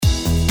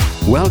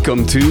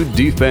Welcome to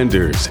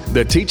Defenders,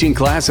 the teaching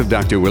class of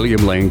Dr.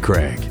 William Lane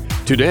Craig.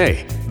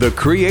 Today, the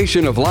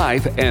creation of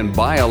life and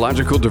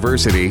biological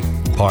diversity,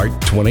 part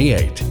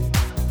 28.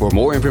 For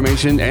more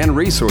information and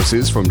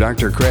resources from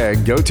Dr.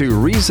 Craig, go to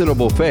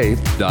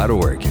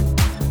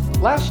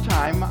reasonablefaith.org. Last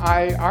time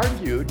I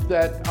argued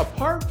that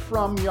apart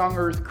from young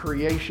earth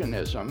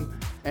creationism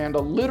and a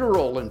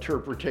literal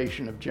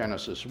interpretation of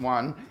Genesis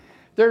 1,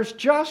 there's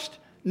just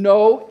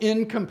no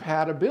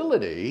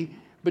incompatibility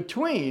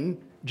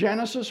between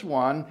Genesis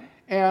 1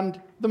 and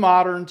the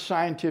modern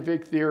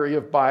scientific theory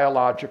of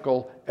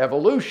biological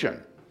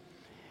evolution.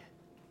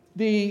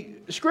 The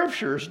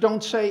scriptures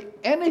don't say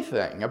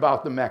anything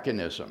about the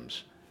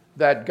mechanisms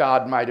that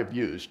God might have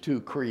used to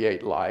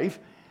create life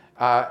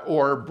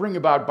or bring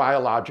about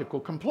biological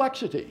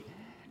complexity.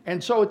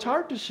 And so it's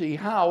hard to see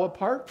how,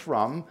 apart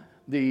from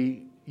the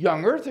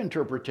young earth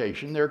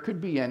interpretation, there could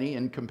be any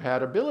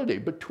incompatibility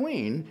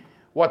between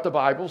what the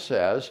Bible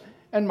says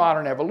and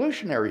modern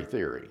evolutionary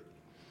theory.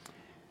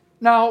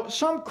 Now,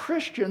 some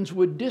Christians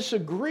would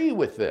disagree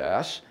with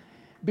this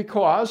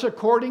because,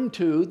 according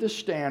to the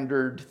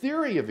standard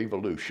theory of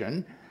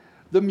evolution,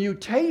 the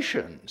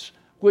mutations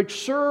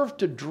which serve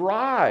to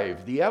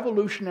drive the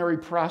evolutionary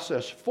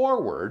process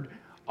forward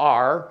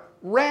are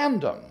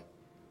random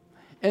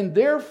and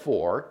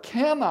therefore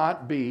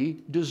cannot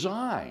be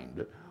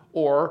designed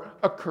or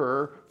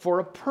occur for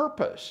a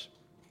purpose.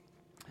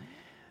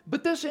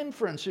 But this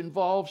inference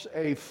involves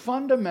a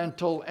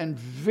fundamental and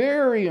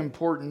very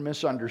important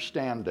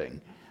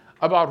misunderstanding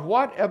about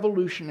what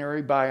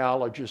evolutionary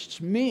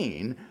biologists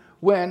mean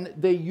when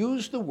they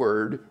use the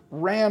word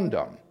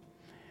random.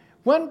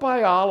 When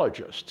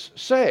biologists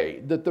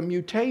say that the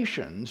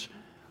mutations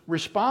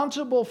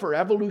responsible for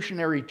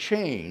evolutionary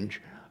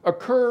change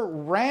occur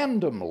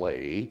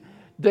randomly,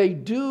 they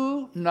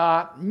do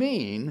not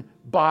mean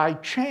by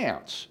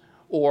chance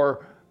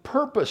or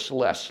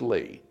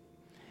purposelessly.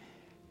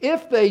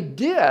 If they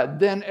did,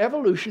 then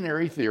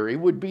evolutionary theory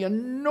would be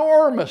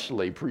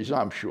enormously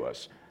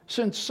presumptuous,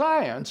 since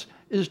science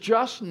is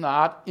just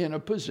not in a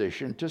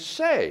position to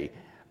say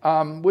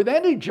with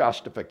any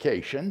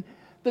justification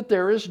that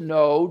there is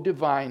no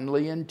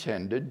divinely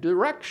intended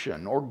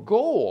direction or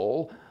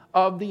goal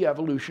of the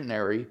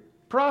evolutionary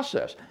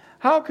process.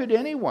 How could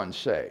anyone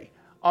say,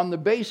 on the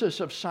basis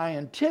of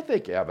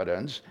scientific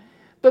evidence,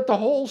 that the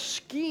whole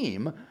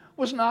scheme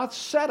was not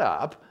set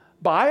up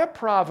by a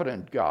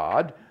provident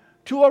God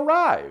to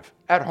arrive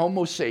at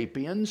Homo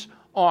sapiens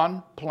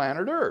on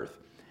planet Earth?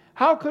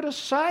 How could a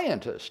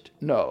scientist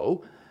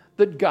know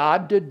that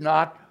God did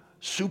not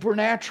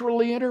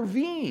supernaturally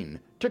intervene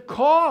to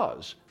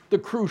cause the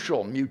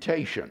crucial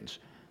mutations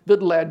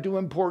that led to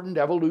important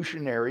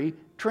evolutionary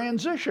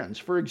transitions?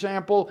 For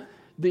example,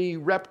 the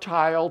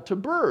reptile to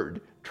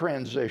bird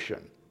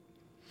transition.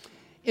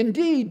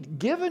 Indeed,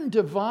 given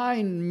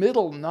divine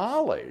middle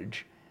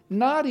knowledge,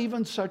 not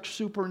even such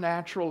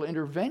supernatural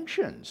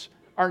interventions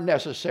are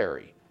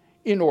necessary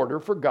in order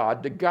for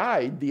God to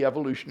guide the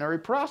evolutionary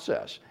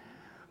process.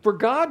 For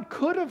God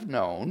could have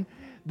known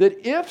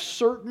that if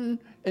certain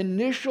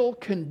initial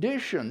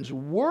conditions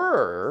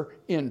were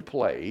in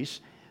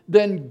place,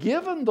 then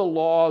given the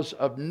laws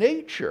of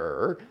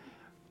nature,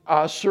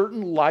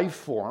 certain life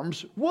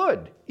forms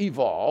would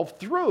evolve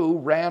through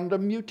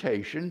random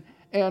mutation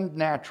and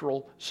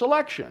natural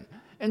selection.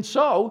 And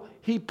so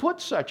he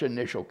put such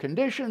initial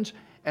conditions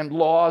and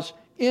laws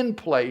in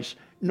place,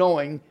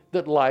 knowing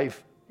that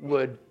life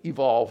would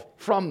evolve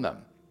from them.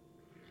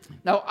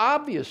 Now,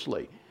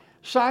 obviously,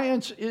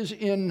 science is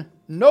in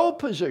no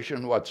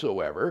position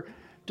whatsoever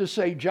to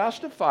say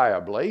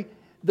justifiably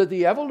that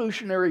the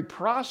evolutionary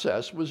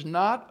process was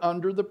not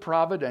under the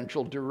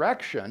providential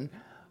direction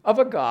of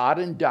a God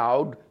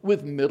endowed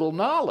with middle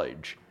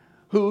knowledge,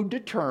 who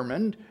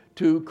determined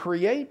to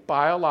create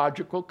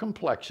biological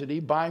complexity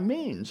by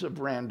means of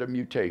random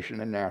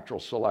mutation and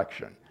natural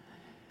selection.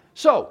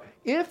 So,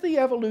 if the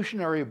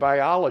evolutionary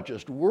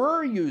biologist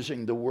were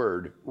using the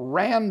word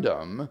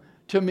random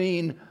to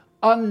mean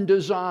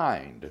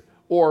undesigned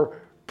or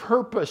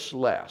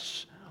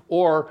purposeless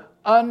or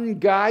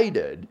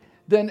unguided,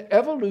 then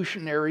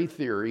evolutionary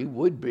theory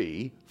would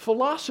be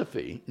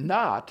philosophy,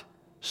 not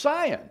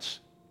science.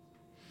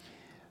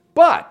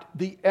 But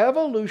the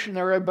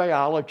evolutionary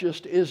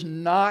biologist is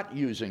not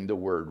using the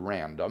word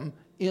random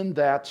in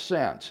that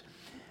sense.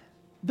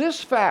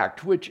 This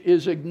fact, which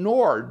is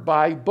ignored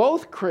by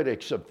both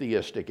critics of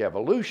theistic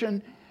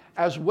evolution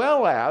as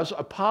well as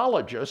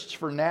apologists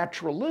for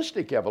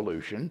naturalistic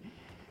evolution,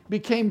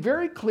 became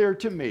very clear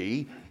to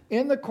me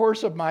in the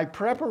course of my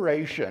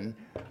preparation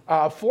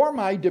for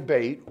my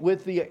debate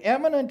with the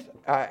eminent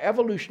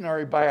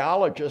evolutionary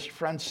biologist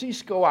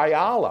Francisco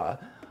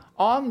Ayala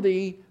on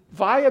the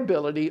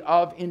viability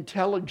of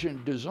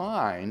intelligent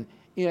design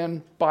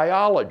in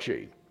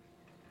biology.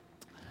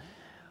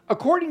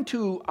 According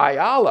to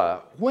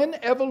Ayala, when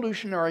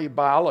evolutionary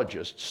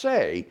biologists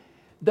say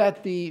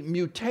that the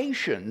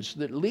mutations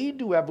that lead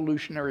to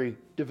evolutionary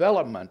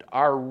development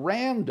are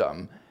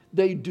random,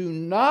 they do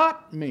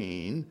not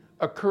mean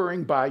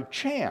occurring by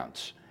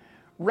chance.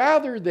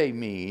 Rather, they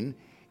mean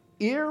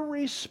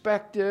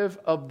irrespective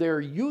of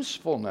their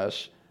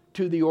usefulness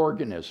to the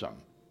organism.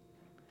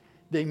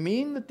 They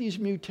mean that these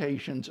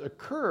mutations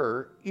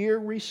occur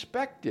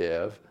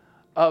irrespective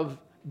of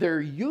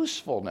their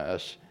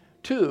usefulness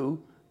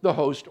to the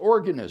host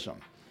organism.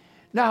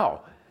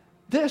 Now,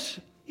 this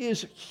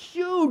is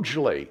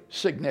hugely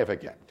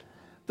significant.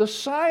 The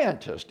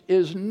scientist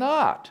is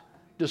not,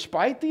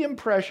 despite the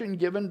impression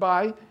given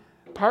by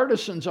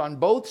partisans on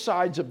both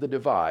sides of the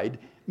divide,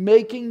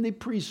 making the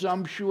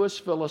presumptuous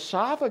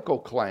philosophical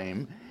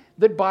claim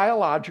that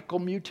biological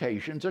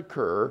mutations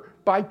occur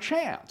by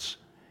chance,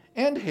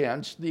 and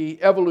hence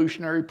the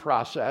evolutionary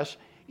process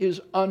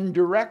is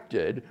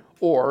undirected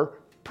or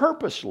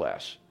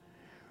purposeless.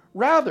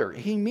 Rather,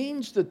 he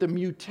means that the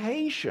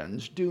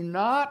mutations do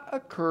not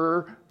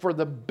occur for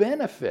the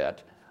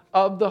benefit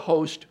of the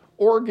host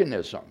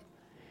organism.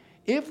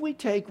 If we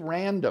take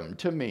random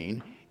to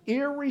mean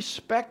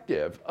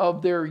irrespective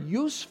of their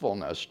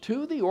usefulness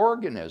to the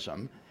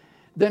organism,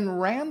 then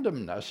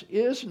randomness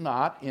is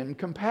not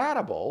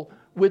incompatible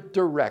with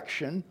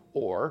direction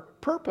or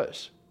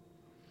purpose.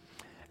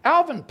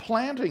 Alvin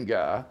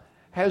Plantinga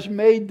has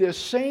made this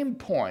same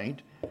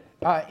point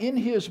in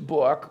his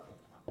book,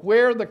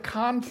 Where the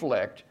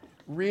Conflict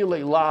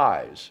Really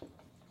Lies.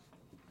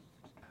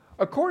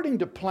 According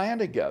to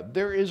Plantinga,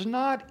 there is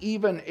not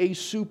even a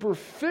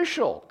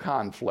superficial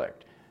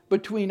conflict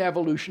between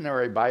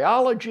evolutionary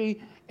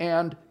biology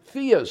and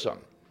theism.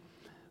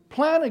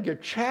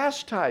 Plantinga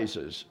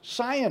chastises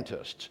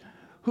scientists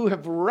who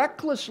have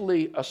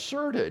recklessly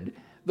asserted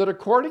that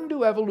according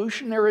to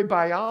evolutionary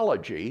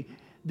biology,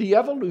 the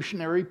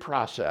evolutionary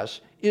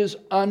process is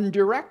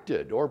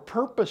undirected or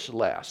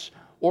purposeless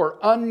or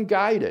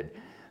unguided.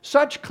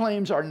 Such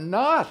claims are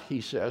not,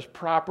 he says,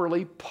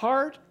 properly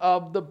part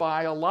of the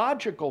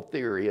biological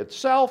theory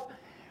itself.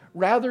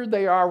 Rather,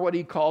 they are what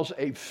he calls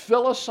a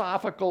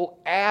philosophical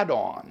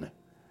add-on.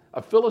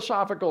 A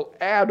philosophical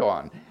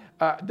add-on,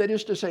 that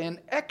is to say, an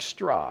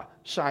extra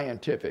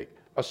scientific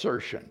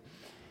assertion.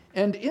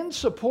 And in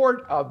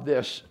support of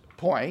this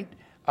point,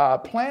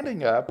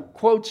 Plantinga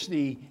quotes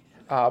the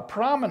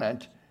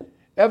prominent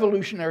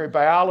evolutionary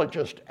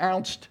biologist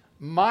Ernst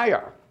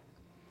Mayr,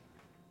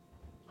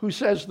 who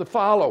says the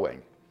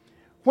following: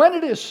 when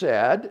it is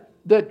said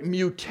that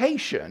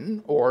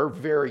mutation or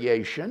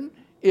variation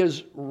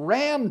is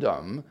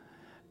random,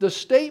 the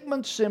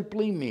statement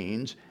simply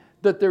means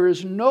that there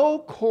is no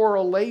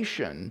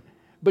correlation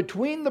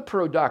between the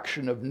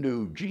production of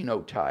new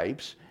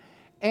genotypes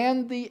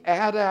and the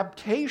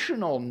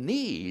adaptational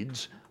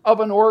needs of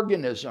an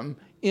organism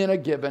in a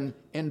given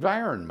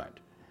environment.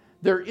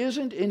 There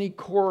isn't any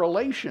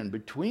correlation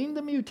between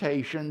the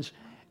mutations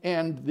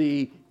and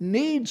the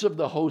needs of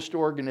the host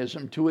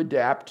organism to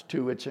adapt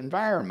to its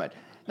environment.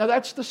 Now,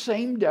 that's the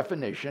same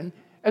definition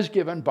as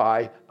given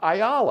by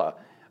Ayala,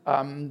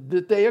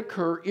 that they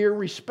occur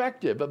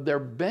irrespective of their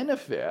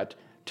benefit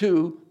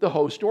to the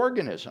host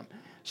organism.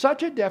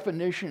 Such a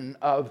definition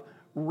of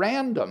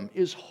random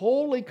is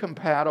wholly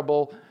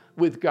compatible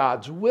with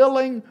God's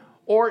willing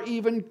or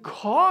even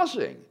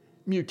causing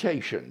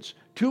mutations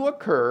to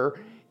occur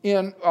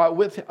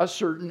with a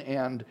certain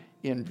end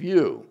in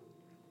view.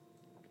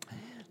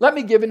 Let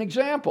me give an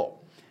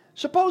example.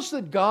 Suppose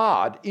that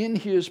God, in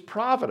his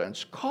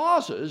providence,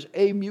 causes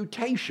a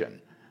mutation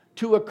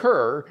to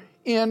occur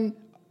in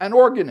an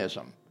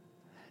organism,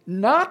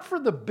 not for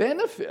the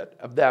benefit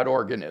of that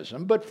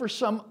organism, but for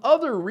some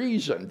other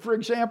reason. For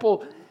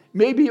example,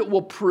 maybe it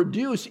will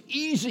produce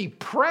easy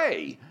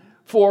prey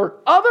for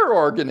other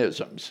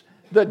organisms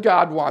that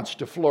God wants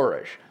to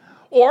flourish.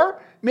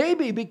 Or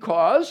maybe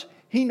because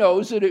he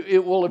knows that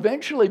it will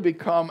eventually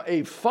become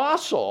a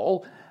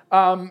fossil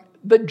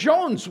that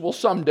Jones will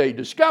someday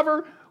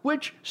discover,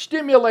 which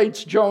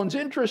stimulates Jones'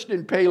 interest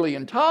in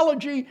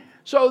paleontology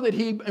so that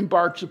he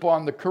embarks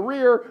upon the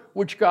career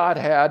which God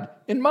had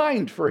in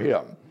mind for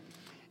him.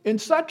 In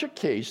such a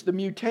case, the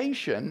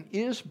mutation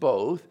is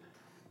both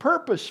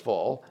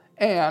purposeful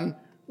and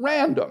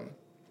random.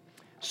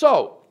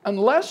 So,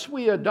 unless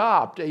we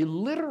adopt a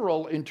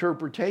literal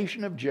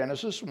interpretation of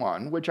Genesis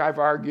 1, which I've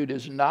argued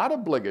is not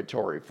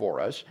obligatory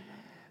for us,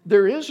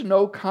 there is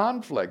no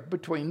conflict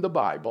between the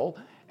Bible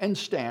and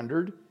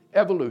standard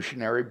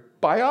evolutionary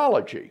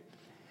biology.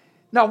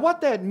 Now,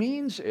 what that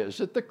means is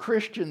that the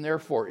Christian,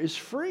 therefore, is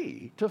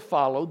free to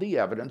follow the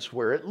evidence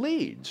where it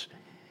leads.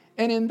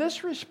 And in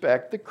this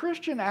respect, the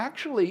Christian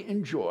actually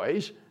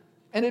enjoys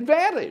an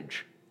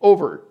advantage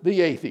over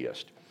the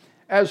atheist.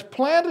 As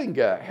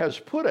Plantinga has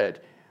put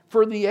it,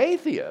 for the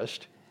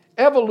atheist,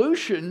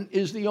 evolution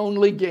is the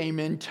only game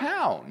in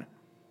town.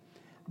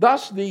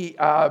 Thus, the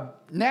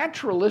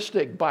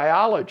naturalistic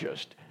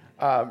biologist,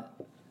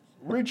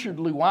 Richard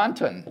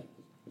Lewontin,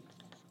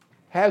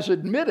 has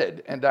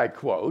admitted, and I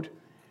quote,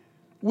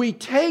 "We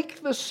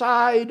take the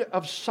side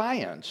of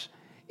science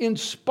in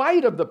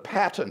spite of the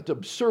patent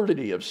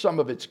absurdity of some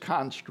of its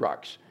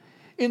constructs,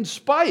 in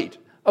spite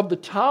of the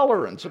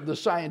tolerance of the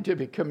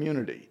scientific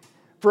community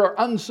for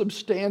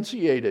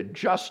unsubstantiated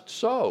just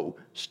so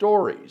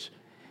stories,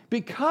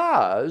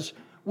 because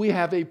we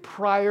have a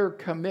prior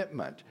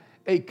commitment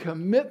a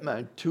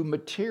commitment to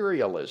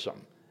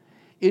materialism.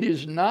 It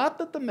is not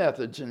that the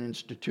methods and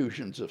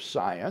institutions of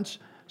science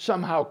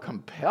somehow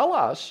compel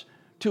us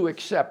to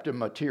accept a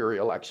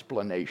material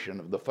explanation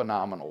of the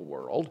phenomenal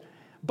world,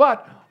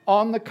 but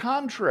on the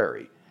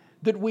contrary,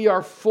 that we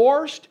are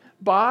forced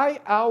by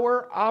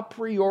our a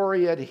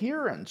priori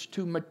adherence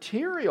to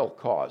material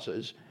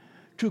causes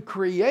to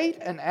create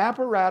an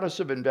apparatus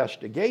of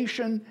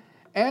investigation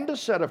and a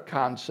set of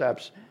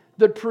concepts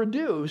that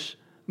produce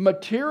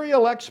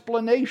material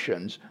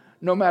explanations,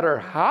 no matter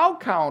how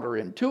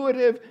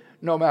counterintuitive,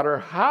 no matter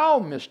how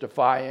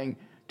mystifying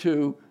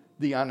to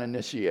the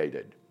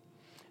uninitiated.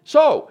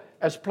 So,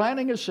 as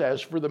Plantinga says,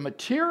 for the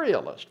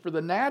materialist, for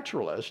the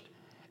naturalist,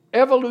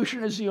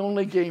 evolution is the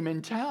only game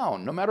in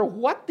town, no matter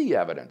what the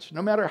evidence,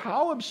 no matter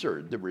how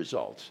absurd the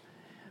results.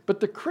 But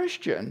the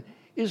Christian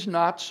is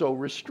not so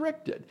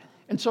restricted.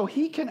 And so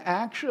he can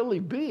actually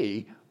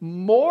be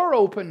more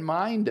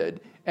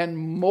open-minded and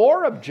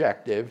more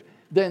objective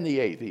than the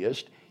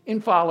atheist in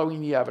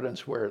following the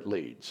evidence where it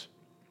leads.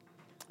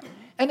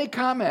 Any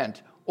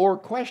comment or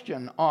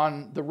question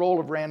on the role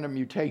of random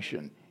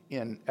mutation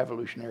in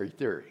evolutionary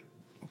theory?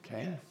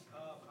 Okay.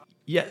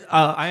 Yeah,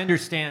 I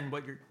understand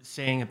what you're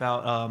saying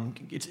about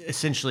it's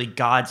essentially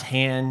God's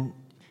hand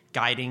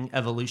guiding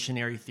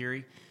evolutionary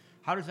theory.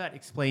 How does that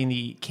explain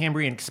the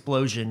Cambrian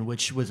explosion,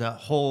 which was a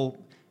whole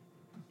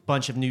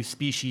bunch of new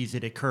species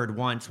that occurred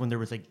once when there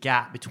was a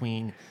gap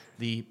between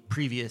the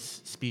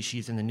previous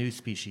species and the new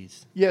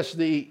species? Yes,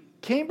 the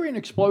Cambrian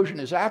explosion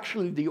is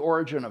actually the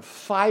origin of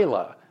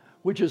phyla,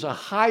 which is a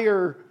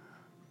higher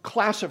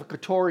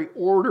classificatory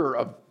order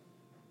of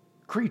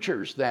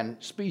creatures than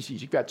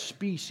species. You've got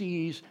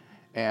species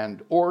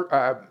and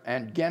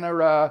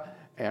genera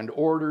and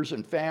orders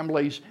and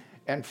families,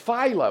 and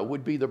phyla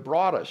would be the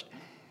broadest.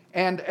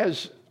 And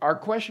as our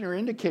questioner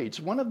indicates,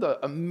 one of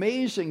the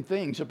amazing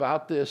things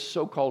about this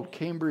so-called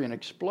Cambrian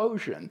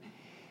explosion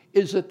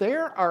is that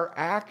there are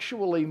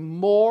actually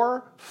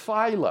more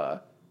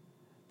phyla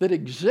that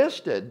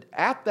existed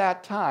at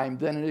that time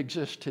than it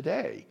exists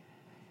today.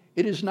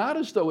 It is not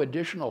as though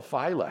additional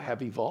phyla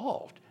have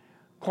evolved.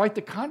 Quite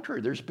the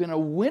contrary, there's been a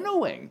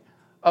winnowing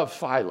of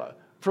phyla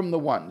from the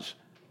ones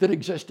that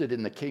existed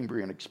in the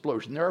Cambrian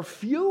explosion. There are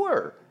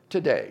fewer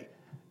today,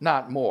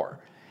 not more.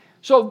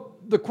 So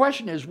the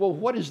question is, well,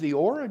 what is the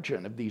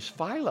origin of these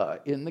phyla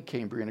in the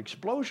Cambrian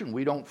explosion?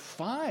 We don't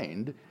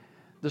find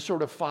the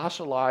sort of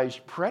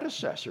fossilized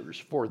predecessors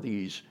for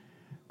these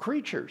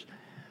creatures.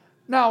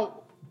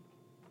 Now,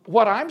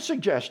 what I'm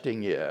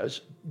suggesting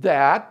is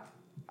that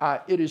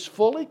it is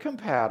fully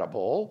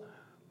compatible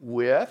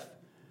with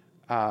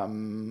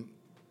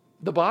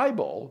the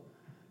Bible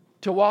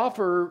to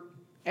offer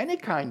any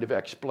kind of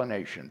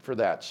explanation for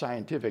that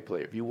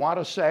scientifically. If you want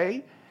to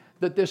say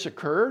that this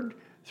occurred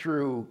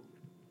through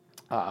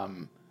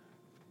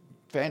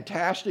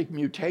fantastic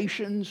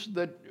mutations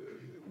that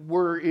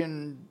were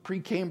in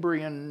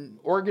Precambrian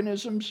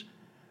organisms,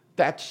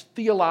 that's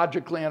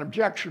theologically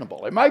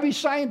unobjectionable. It might be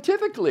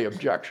scientifically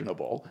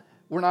objectionable.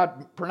 We're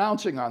not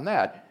pronouncing on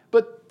that.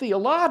 But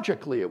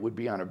theologically, it would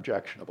be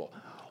unobjectionable.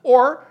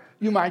 Or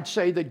you might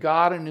say that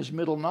God, in his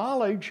middle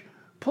knowledge,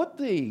 put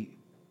the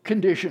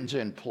conditions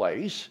in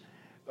place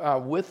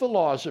with the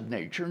laws of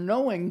nature,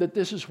 knowing that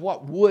this is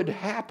what would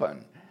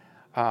happen.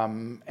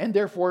 And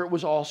therefore, it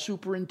was all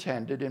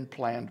superintended and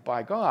planned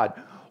by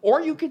God. Or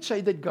you could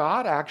say that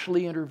God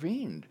actually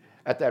intervened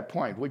at that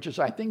point, which is,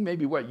 I think,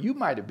 maybe what you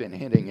might have been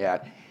hinting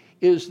at,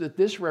 is that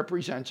this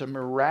represents a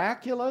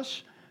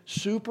miraculous,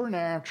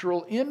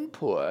 supernatural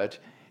input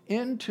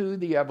into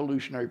the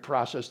evolutionary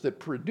process that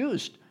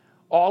produced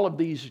all of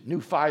these new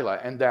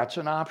phyla, and that's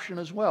an option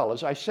as well.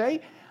 As I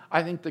say,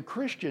 I think the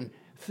Christian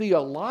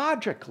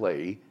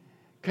theologically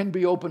can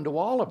be open to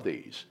all of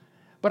these.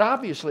 But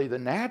obviously the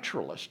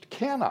naturalist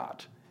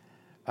cannot,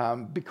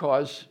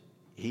 because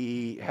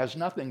he has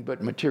nothing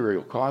but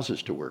material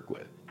causes to work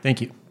with. Thank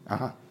you.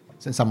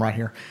 Since I'm right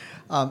here.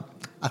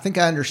 I think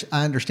I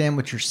understand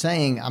what you're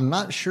saying. I'm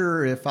not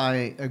sure if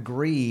I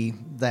agree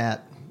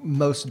that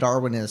most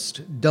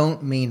Darwinists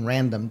don't mean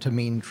random to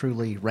mean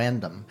truly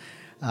random.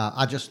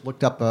 I just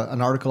looked up an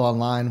article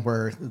online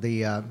where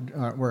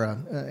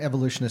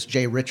evolutionist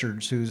Jay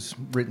Richards, who's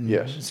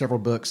written several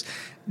books,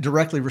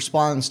 directly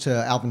responds to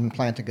Alvin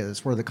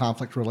Plantinga's Where the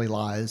Conflict Really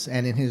Lies.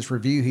 And in his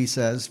review, he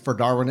says, for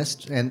Darwin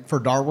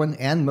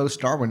and most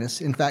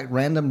Darwinists, in fact,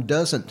 random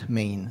doesn't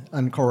mean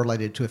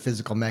uncorrelated to a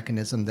physical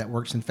mechanism that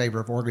works in favor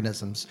of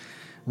organisms.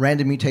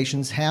 Random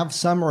mutations have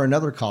some or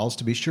another cause,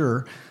 to be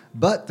sure,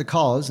 but the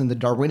cause, in the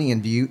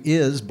Darwinian view,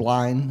 is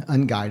blind,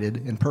 unguided,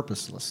 and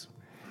purposeless.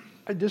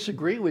 I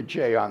disagree with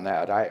Jay on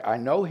that. I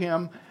know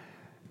him.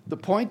 The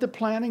point that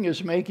Plantinga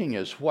is making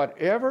is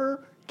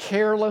whatever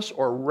careless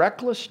or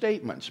reckless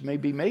statements may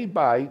be made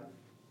by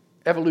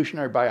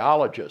evolutionary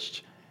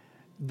biologists,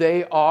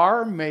 they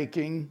are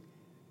making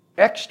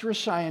extra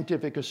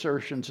scientific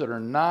assertions that are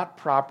not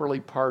properly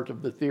part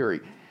of the theory.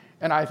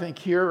 And I think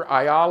here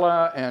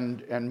Ayala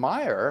and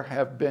Meyer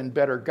have been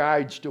better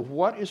guides to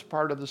what is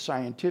part of the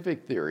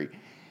scientific theory.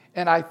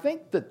 And I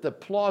think that the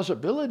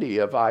plausibility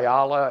of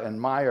Ayala and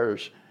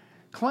Meyer's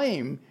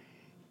claim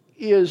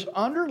is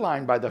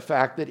underlined by the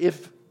fact that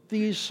if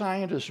these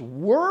scientists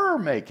were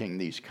making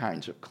these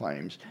kinds of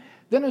claims,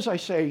 then, as I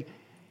say,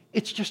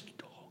 it's just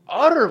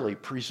utterly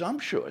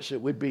presumptuous.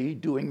 It would be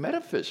doing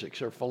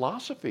metaphysics or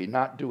philosophy,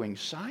 not doing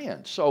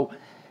science. So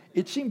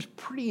it seems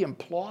pretty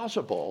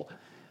implausible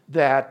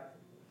that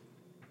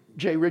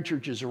J.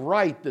 Richards is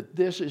right that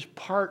this is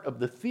part of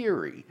the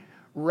theory,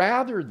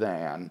 rather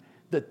than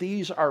that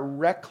these are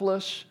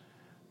reckless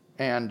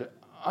and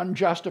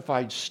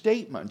unjustified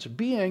statements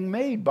being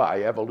made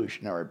by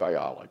evolutionary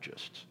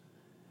biologists.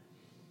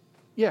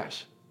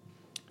 Yes?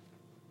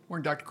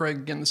 Morning, Dr. Craig.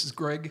 Again, this is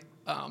Greg.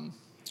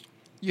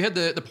 You had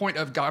the point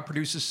of God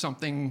produces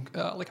something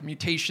like a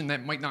mutation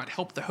that might not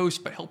help the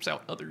host but helps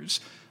out others,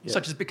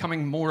 such as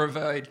becoming more of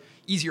an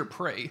easier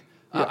prey.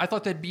 I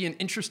thought that'd be an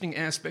interesting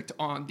aspect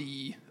on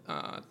the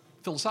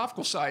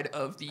philosophical side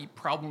of the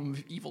problem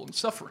of evil and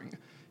suffering,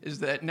 is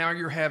that now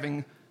you're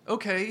having,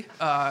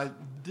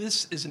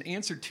 this is an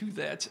answer to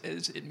that,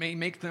 as it may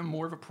make them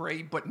more of a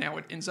prey, but now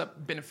it ends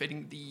up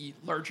benefiting the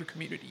larger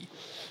community.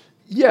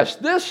 Yes,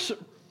 this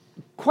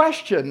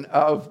question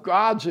of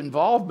God's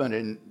involvement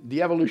in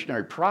the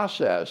evolutionary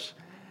process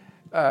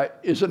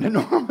is an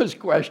enormous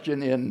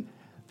question in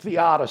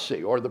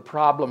theodicy, or the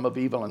problem of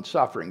evil and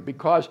suffering,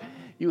 because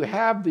you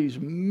have these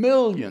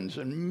millions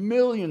and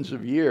millions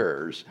of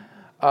years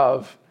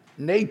of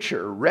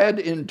nature, red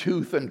in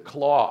tooth and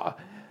claw,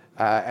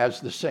 as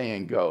the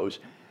saying goes,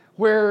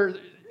 where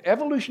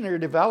evolutionary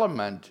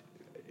development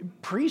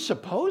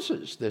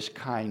presupposes this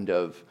kind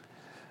of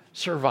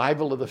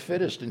survival of the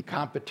fittest and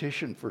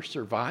competition for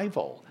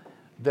survival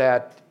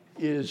that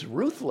is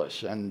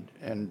ruthless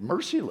and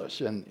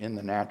merciless in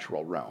the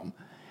natural realm.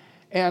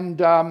 And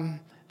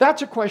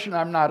that's a question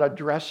I'm not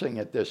addressing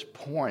at this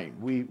point.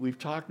 We've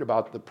talked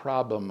about the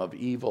problem of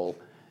evil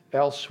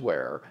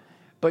elsewhere,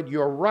 but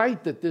you're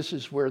right that this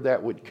is where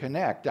that would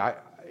connect.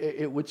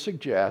 It would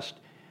suggest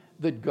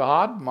that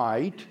God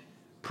might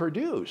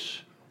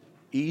produce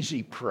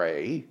easy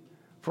prey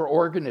for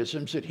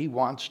organisms that he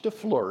wants to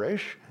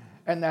flourish,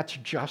 and that's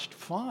just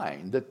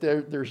fine, that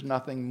there's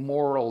nothing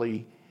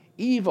morally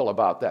evil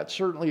about that.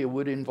 Certainly it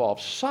would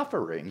involve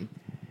suffering,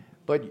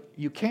 but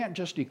you can't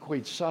just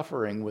equate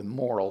suffering with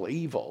moral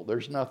evil.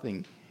 There's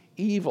nothing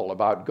evil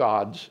about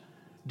God's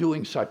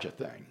doing such a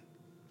thing.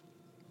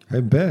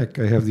 I'm back.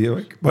 I have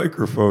the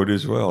microphone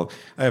as well.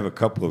 I have a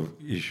couple of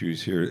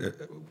issues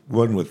here.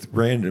 One with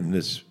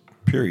randomness,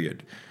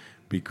 period,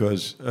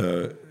 because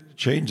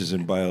changes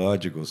in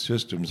biological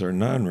systems are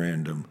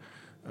non-random,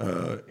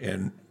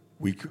 and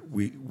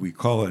we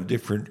call on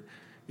different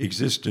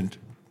existent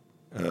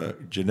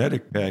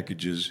genetic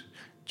packages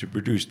to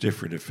produce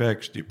different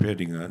effects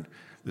depending on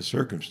the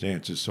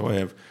circumstances. So I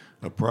have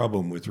a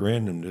problem with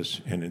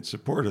randomness, and in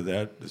support of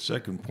that, the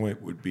second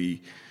point would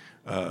be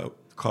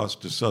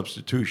cost of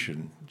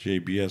substitution.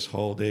 J.B.S.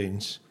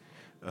 Haldane's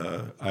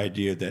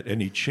idea that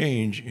any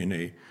change in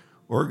a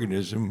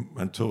organism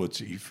until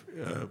its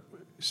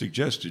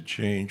suggested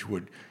change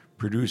would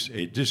produce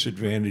a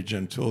disadvantage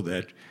until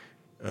that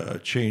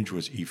change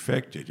was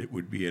effected. It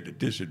would be at a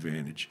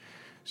disadvantage.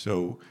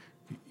 So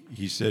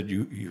he said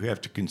you have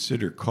to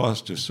consider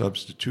cost of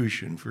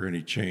substitution for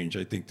any change.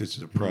 I think this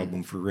is a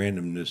problem for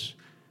randomness,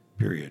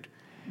 period.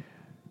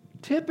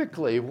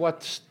 Typically,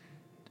 what's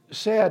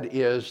said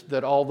is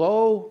that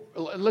although,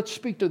 let's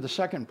speak to the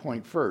second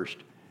point first,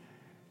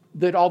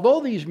 that although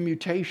these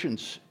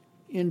mutations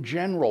in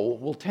general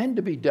will tend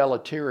to be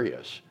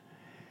deleterious,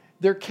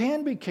 there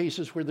can be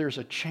cases where there's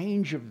a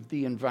change of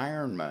the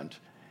environment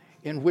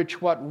in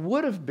which what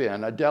would have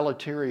been a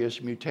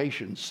deleterious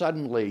mutation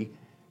suddenly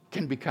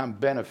can become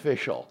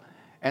beneficial.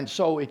 And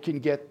so it can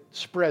get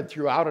spread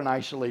throughout an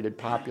isolated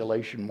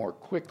population more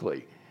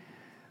quickly.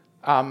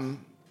 And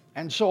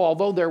so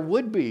although there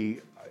would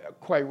be,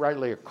 quite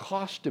rightly, a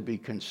cost to be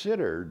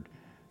considered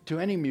to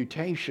any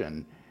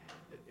mutation,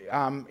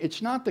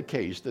 it's not the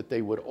case that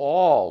they would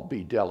all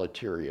be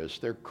deleterious.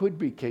 There could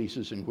be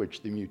cases in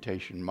which the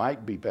mutation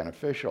might be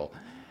beneficial.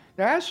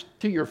 Now, as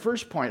to your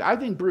first point, I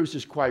think Bruce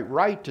is quite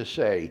right to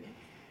say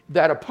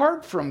that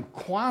apart from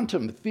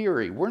quantum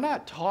theory, we're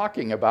not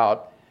talking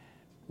about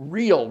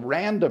real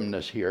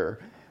randomness here,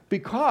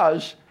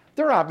 because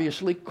there are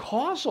obviously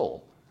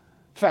causal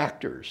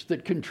factors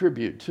that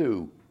contribute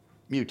to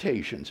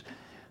mutations.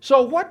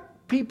 So what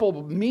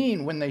people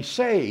mean when they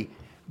say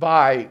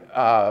by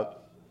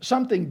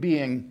something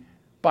being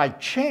by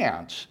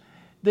chance,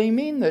 they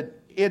mean that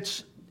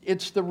it's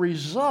the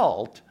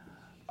result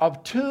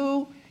of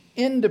two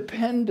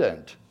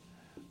independent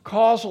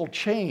causal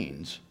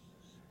chains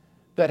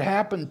that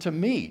happen to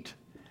meet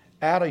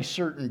at a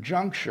certain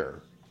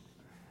juncture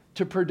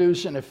to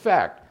produce an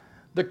effect.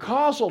 The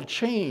causal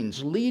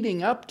chains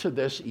leading up to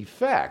this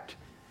effect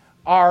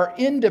are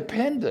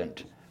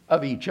independent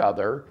of each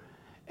other,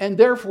 and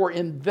therefore,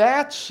 in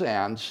that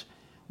sense,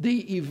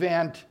 the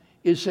event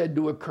is said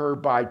to occur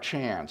by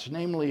chance.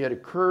 Namely, it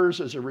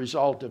occurs as a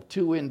result of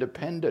two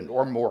independent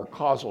or more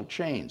causal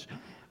chains.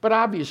 But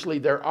obviously,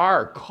 there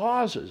are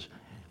causes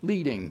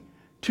leading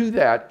to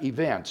that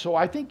event. So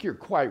I think you're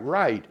quite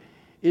right,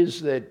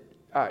 is that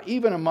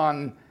even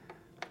among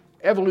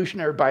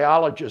evolutionary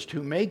biologists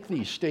who make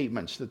these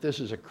statements that this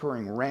is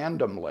occurring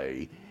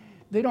randomly,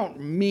 they don't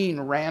mean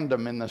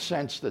random in the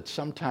sense that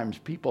sometimes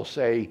people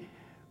say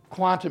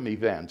quantum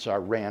events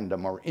are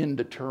random or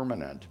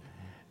indeterminate.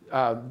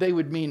 They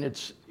would mean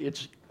it's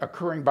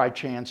occurring by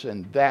chance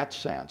in that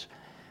sense.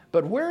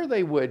 But where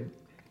they would,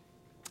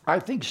 I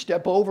think,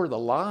 step over the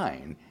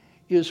line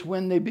is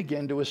when they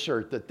begin to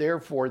assert that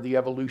therefore the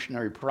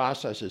evolutionary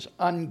process is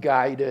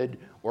unguided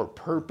or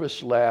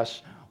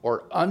purposeless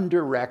or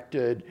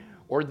undirected,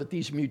 or that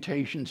these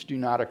mutations do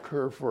not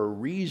occur for a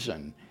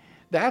reason.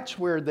 That's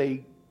where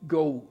they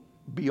go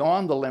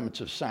beyond the limits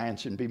of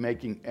science and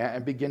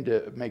begin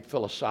to make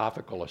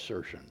philosophical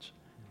assertions.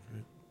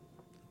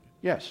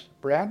 Yes,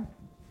 Brad?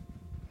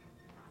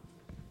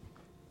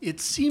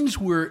 It seems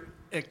we're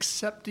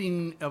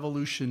accepting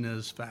evolution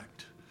as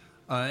fact.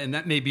 And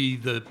that may be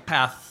the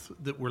path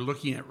that we're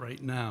looking at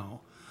right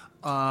now.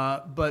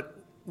 But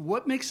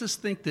what makes us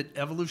think that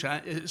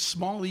evolution,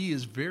 small e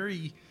is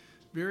very,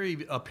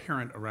 very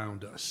apparent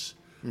around us.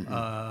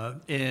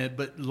 Mm-hmm.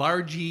 But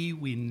large E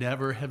we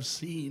never have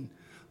seen.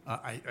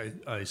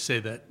 I say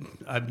that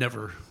I've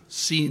never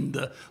seen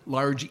the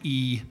large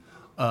E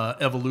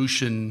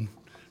evolution,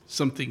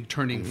 something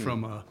turning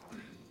from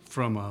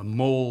a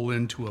mole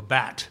into a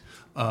bat.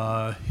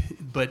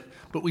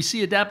 But we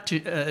see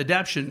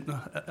adaptation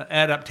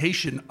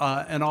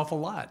an awful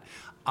lot.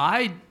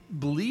 I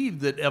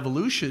believe that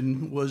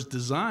evolution was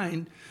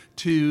designed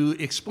to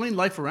explain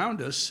life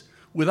around us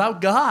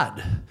without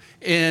God.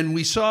 And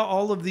we saw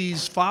all of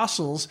these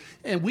fossils,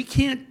 and we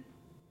can't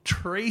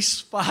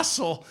trace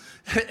fossil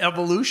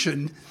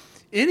evolution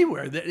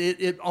anywhere.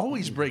 It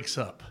always breaks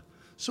up.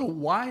 So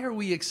why are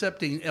we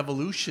accepting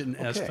evolution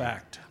as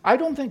fact? I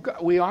don't think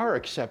we are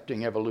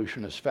accepting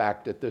evolution as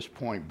fact at this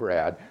point,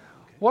 Brad.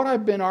 What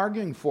I've been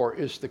arguing for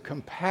is the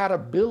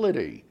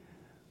compatibility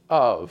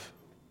of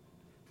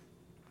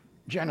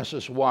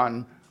Genesis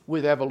 1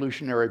 with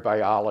evolutionary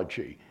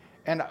biology.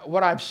 And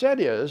what I've said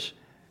is,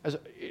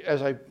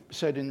 as I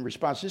said in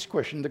response to this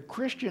question, the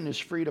Christian is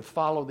free to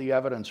follow the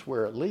evidence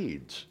where it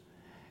leads.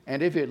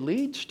 And if it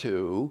leads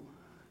to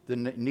the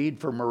need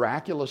for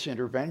miraculous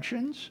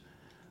interventions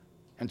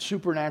and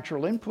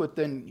supernatural input,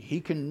 then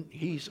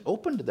he's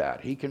open to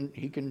that. He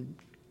can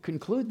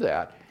conclude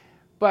that.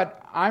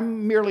 But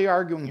I'm merely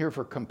arguing here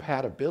for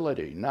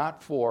compatibility,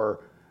 not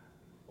for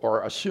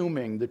or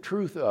assuming the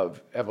truth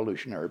of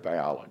evolutionary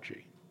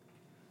biology.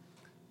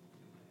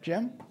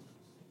 Jim?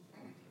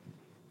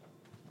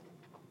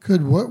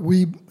 Could what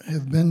we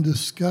have been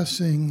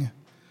discussing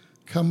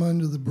come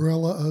under the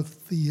umbrella of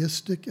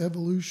theistic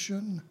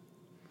evolution?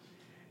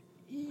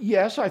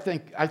 Yes, I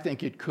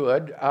think it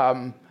could.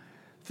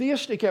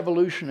 Theistic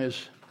evolution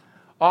is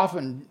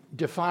often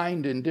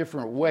defined in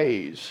different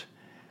ways,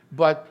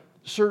 but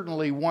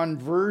certainly one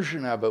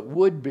version of it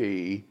would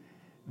be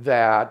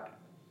that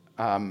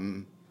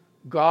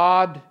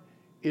God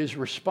is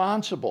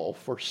responsible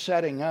for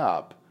setting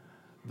up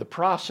the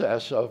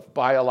process of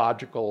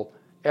biological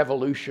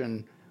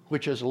evolution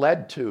which has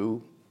led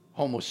to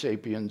Homo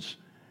sapiens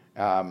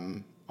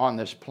on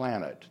this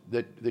planet,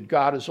 that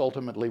God is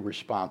ultimately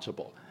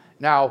responsible.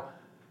 Now,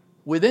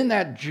 within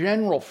that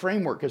general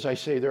framework, as I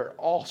say, there are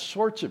all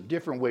sorts of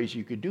different ways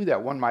you could do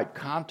that. One might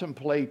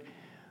contemplate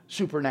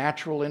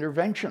supernatural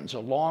interventions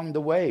along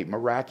the way,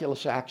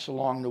 miraculous acts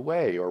along the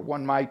way, or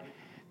one might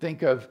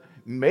think of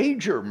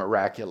major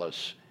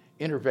miraculous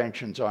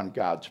interventions on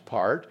God's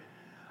part,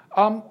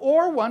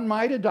 or one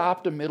might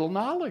adopt a middle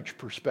knowledge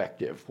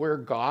perspective where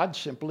God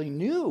simply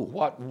knew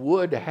what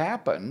would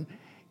happen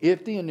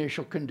if the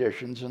initial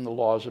conditions and the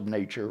laws of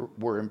nature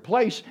were in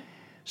place,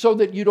 so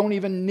that you don't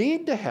even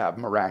need to have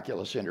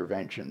miraculous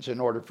interventions in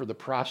order for the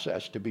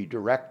process to be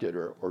directed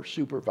or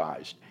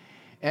supervised.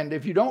 And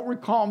if you don't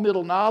recall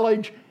middle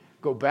knowledge,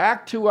 go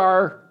back to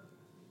our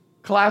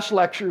class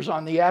lectures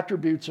on the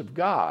attributes of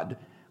God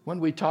when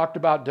we talked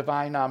about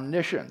divine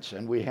omniscience,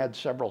 and we had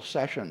several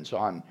sessions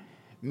on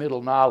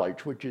middle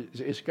knowledge, which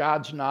is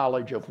God's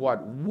knowledge of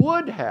what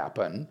would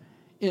happen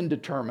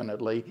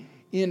indeterminately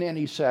in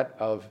any set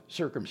of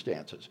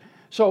circumstances.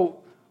 So,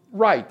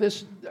 right,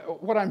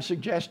 what I'm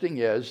suggesting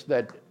is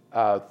that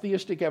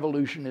theistic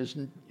evolution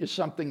is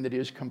something that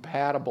is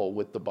compatible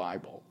with the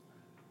Bible,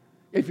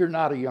 if you're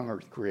not a young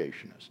earth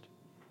creationist.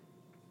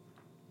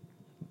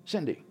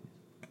 Cindy.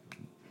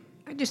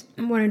 I just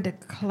wanted to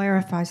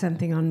clarify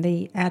something on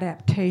the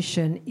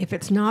adaptation. If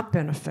it's not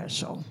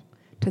beneficial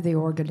to the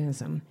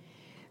organism,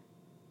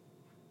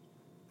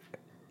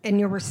 and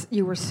you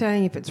were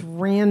saying if it's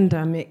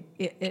random,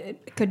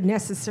 it could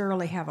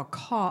necessarily have a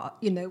cause.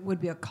 It would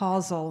be a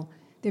causal.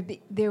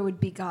 There would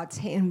be God's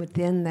hand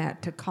within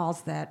that to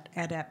cause that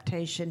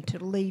adaptation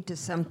to lead to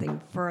something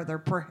further,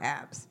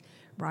 perhaps,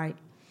 right?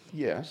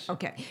 Yes.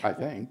 Okay. I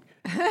think.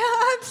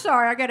 I'm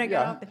sorry, I got to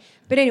go.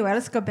 But anyway,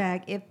 let's go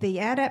back. If the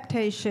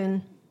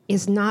adaptation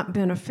is not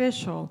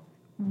beneficial,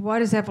 what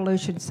does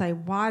evolution say?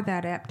 Why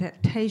that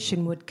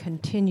adaptation would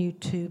continue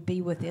to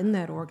be within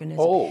that organism?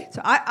 Oh.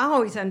 So I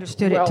always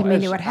understood it to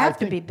mean it would have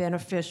to be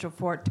beneficial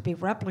for it to be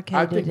replicated.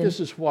 I think this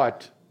is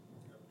what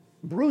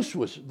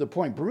the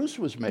point Bruce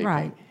was making,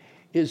 right.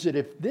 is that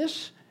if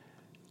this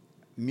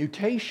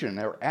mutation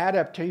or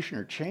adaptation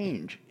or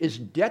change is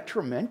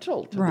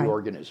detrimental to right. the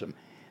organism,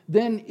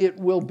 then it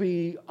will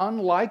be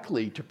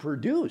unlikely to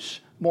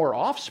produce more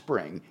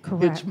offspring.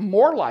 Correct. It's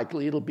more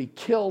likely it'll be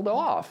killed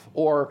off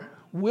or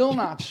will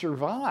not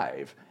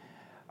survive.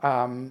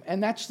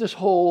 And that's this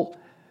whole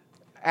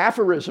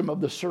aphorism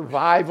of the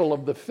survival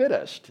of the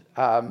fittest.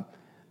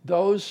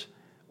 Those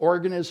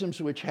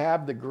organisms which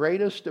have the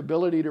greatest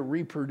ability to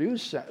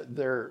reproduce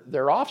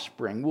their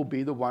offspring will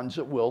be the ones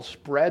that will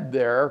spread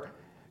their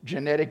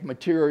genetic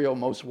material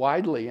most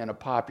widely in a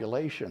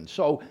population.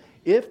 So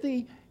if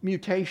the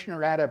mutation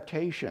or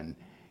adaptation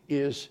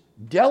is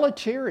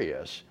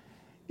deleterious,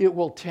 it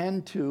will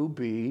tend to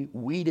be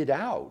weeded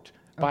out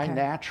by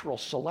natural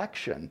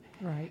selection.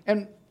 Right.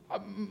 And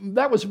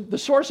that was the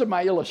source of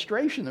my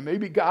illustration, that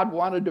maybe God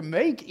wanted to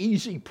make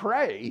easy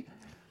prey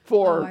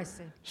for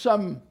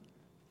some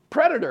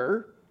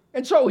predator,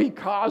 and so he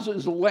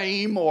causes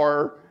lame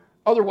or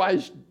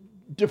otherwise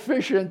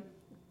deficient,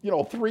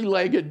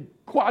 three-legged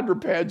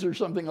quadrupeds or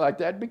something like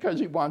that, because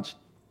he wants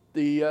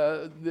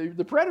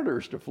the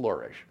predators to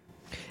flourish.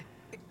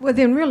 Well,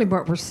 then really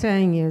what we're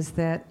saying is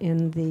that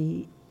in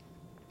the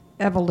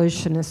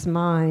evolutionist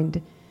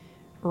mind,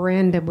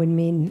 random would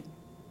mean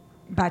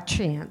by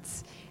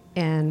chance.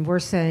 And we're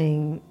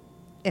saying,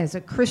 as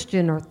a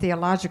Christian or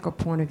theological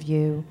point of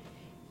view,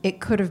 it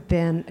could have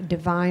been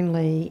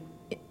divinely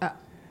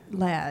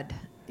led,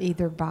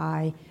 either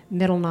by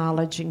middle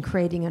knowledge and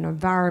creating an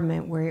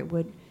environment where it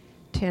would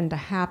tend to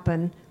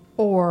happen,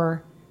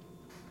 or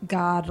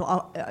God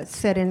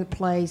set in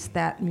place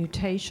that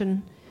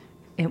mutation.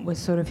 It was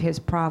sort of his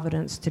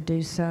providence to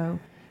do so.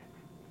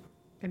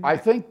 I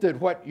think that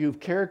what you've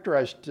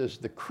characterized as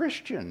the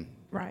Christian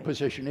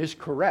position is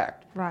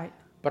correct. Right.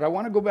 But I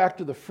want to go back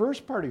to the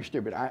first part of your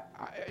statement.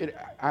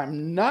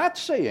 I'm not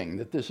saying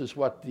that this is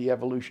what the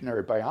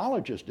evolutionary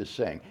biologist is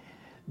saying.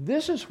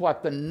 This is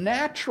what the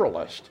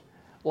naturalist,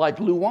 like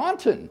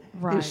Lewontin,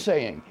 is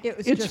saying.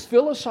 It's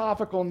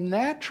philosophical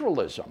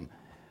naturalism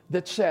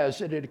that says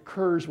that it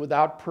occurs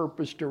without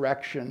purpose,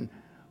 direction,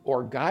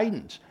 or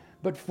guidance.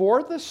 But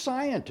for the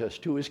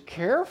scientist who is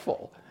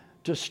careful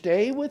to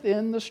stay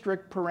within the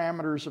strict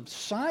parameters of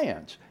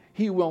science,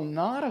 he will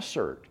not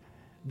assert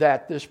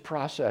that this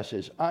process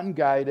is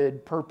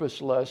unguided,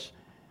 purposeless,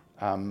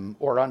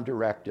 or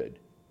undirected.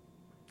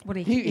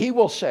 He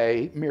will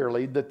say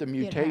merely that the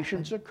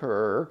mutations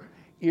occur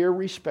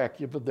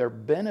irrespective of their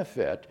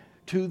benefit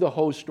to the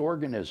host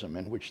organism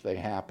in which they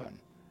happen.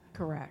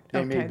 Correct.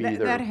 They may be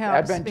either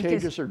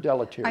advantageous or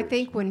deleterious. I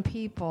think when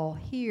people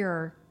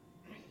hear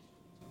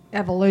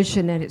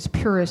evolution in its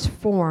purest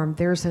form,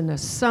 there's an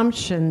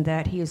assumption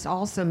that he is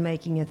also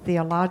making a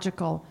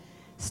theological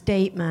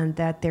statement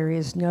that there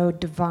is no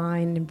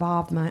divine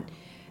involvement.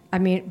 I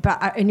mean,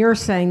 and you're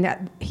saying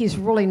that he's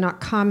really not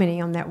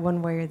commenting on that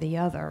one way or the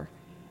other.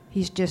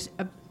 He's just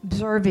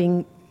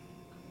observing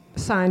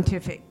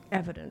scientific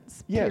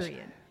evidence, period.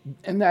 Yes,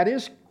 and that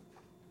is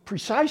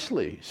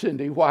precisely,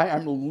 Cindy, why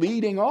I'm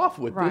leading off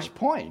with this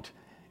point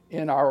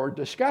in our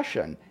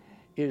discussion,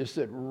 is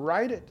that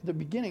right at the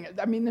beginning,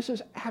 I mean, this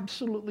is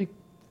absolutely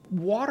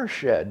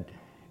watershed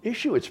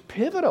issue. It's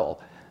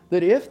pivotal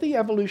that if the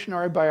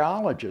evolutionary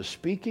biologist,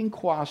 speaking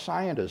qua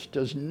scientist,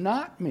 does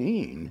not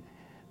mean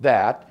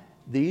that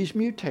these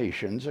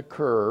mutations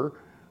occur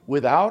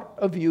without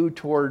a view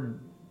toward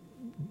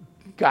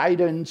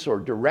guidance or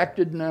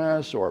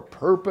directedness or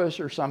purpose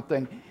or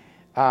something,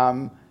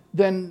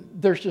 then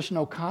there's just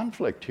no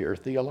conflict here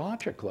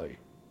theologically.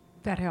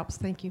 That helps.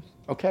 Thank you.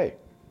 Okay.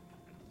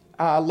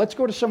 Let's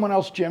go to someone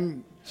else,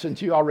 Jim,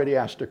 since you already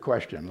asked a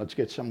question. Let's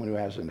get someone who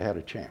hasn't had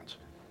a chance.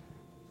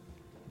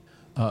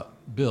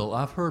 Bill,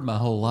 I've heard my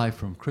whole life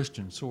from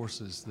Christian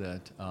sources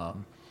that,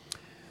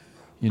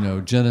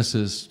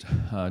 Genesis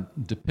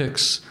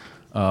depicts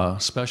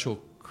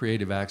special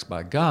creative acts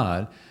by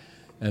God,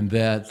 and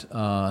that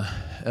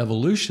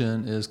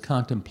evolution is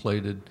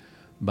contemplated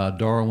by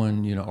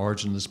Darwin,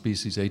 Origin of the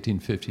Species,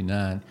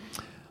 1859,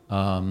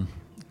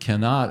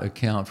 cannot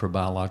account for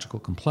biological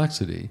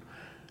complexity.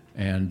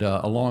 And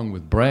along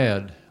with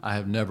Brad, I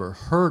have never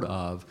heard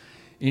of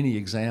any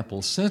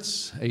example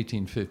since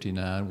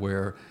 1859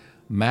 where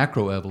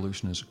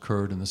macroevolution has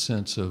occurred in the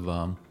sense of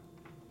a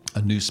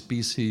new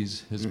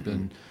species has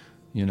been,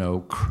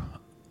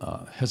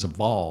 has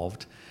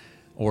evolved,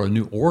 or a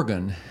new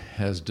organ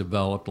has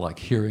developed, like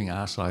hearing,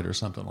 eyesight, or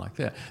something like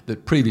that,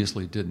 that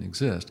previously didn't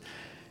exist.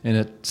 And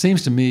it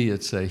seems to me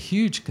it's a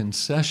huge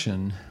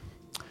concession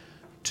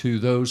to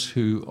those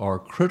who are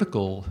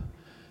critical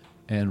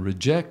and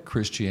reject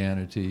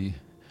Christianity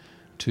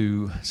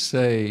to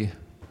say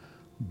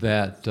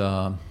that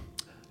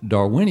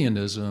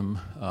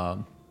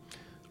Darwinianism,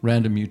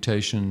 random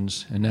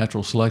mutations, and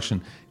natural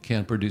selection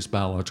can produce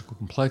biological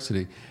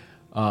complexity.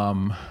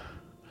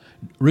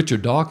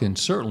 Richard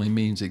Dawkins certainly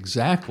means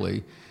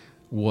exactly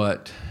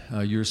what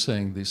you're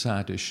saying the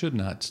scientists should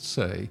not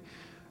say,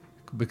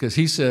 because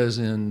he says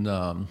in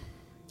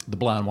The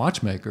Blind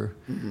Watchmaker,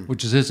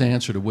 which is his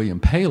answer to William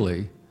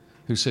Paley,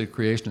 who said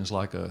creation is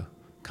like a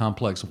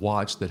complex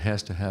watch that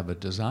has to have a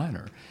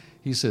designer.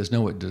 He says,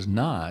 no, it does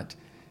not,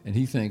 and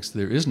he thinks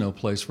there is no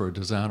place for a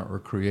designer or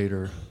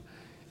creator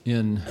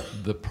in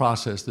the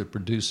process that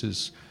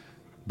produces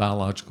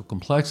biological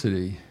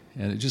complexity.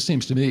 And it just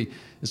seems to me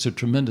it's a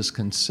tremendous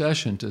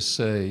concession to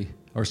say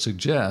or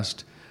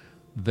suggest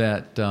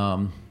that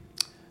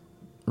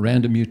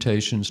random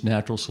mutations,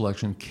 natural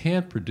selection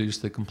can produce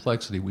the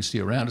complexity we see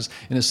around us.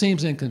 And it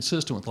seems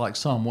inconsistent with like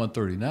Psalm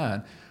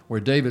 139, where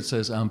David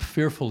says, I'm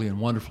fearfully and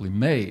wonderfully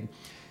made.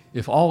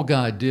 If all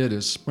God did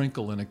is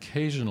sprinkle an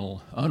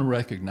occasional,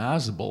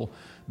 unrecognizable,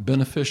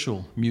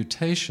 beneficial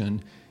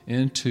mutation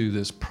into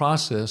this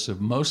process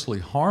of mostly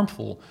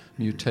harmful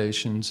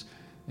mutations,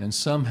 and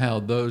somehow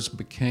those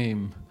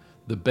became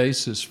the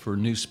basis for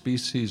new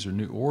species or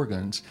new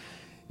organs,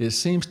 it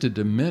seems to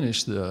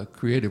diminish the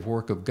creative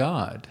work of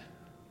God.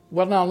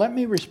 Well, now let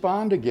me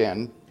respond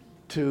again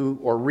to,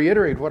 or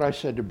reiterate what I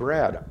said to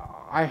Brad.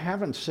 I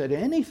haven't said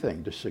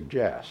anything to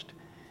suggest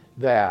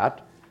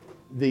that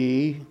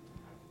the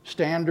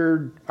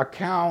standard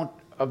account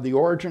of the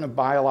origin of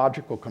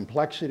biological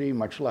complexity,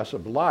 much less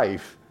of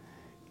life,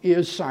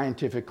 is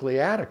scientifically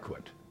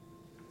adequate.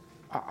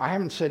 I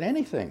haven't said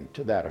anything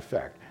to that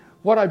effect.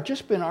 What I've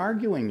just been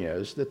arguing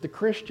is that the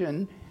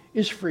Christian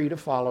is free to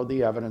follow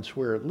the evidence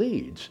where it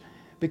leads,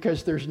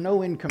 because there's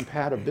no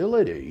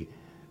incompatibility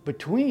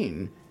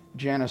between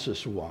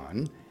Genesis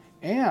 1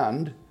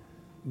 and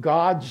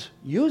God's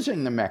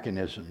using the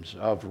mechanisms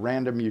of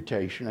random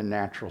mutation and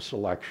natural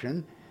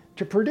selection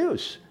to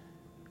produce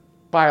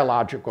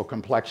biological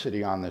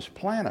complexity on this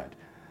planet.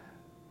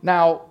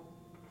 Now,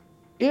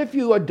 if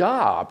you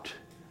adopt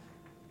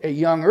a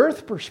young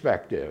Earth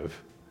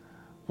perspective,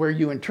 where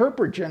you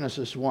interpret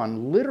Genesis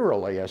 1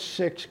 literally as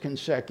 6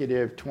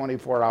 consecutive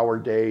 24-hour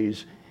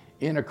days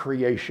in a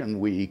creation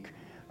week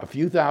a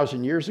few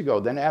thousand years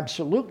ago, then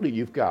absolutely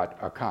you've got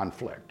a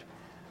conflict.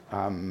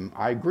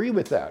 I agree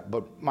with that,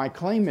 but my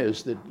claim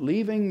is that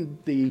leaving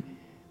the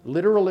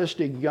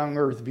literalistic young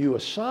Earth view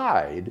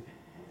aside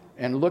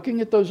and looking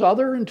at those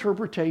other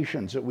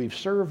interpretations that we've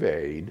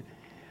surveyed,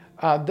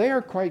 they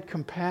are quite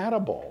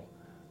compatible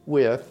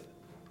with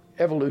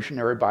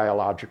evolutionary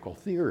biological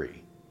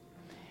theory.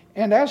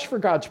 And as for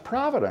God's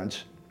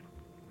providence,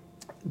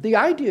 the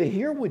idea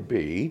here would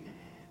be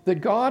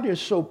that God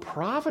is so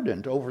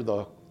provident over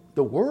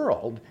the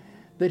world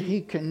that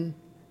he can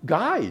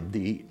guide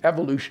the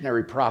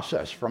evolutionary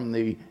process from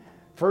the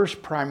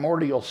first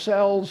primordial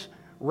cells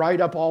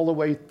right up all the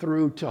way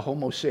through to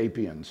Homo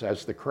sapiens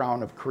as the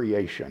crown of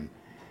creation.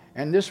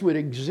 And this would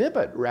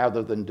exhibit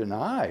rather than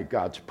deny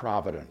God's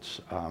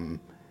providence.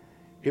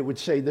 It would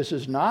say this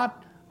is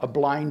not a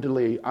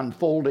blindly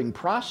unfolding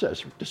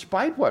process,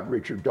 despite what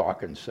Richard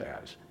Dawkins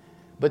says,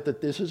 but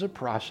that this is a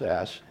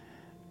process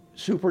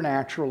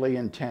supernaturally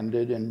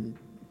intended and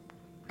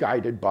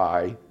guided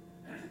by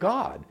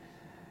God.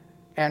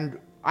 And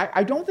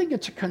I don't think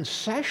it's a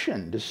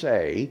concession to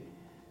say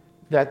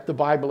that the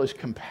Bible is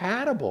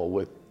compatible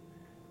with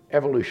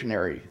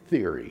evolutionary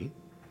theory.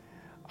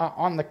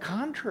 On the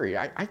contrary,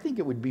 I think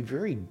it would be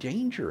very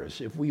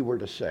dangerous if we were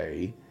to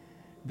say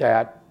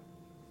that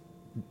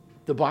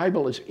the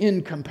Bible is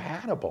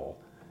incompatible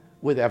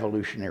with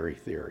evolutionary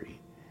theory,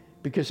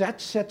 because that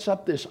sets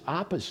up this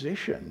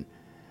opposition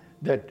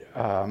that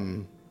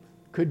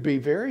could be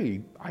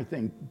very, I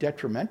think,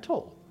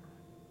 detrimental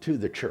to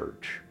the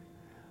church.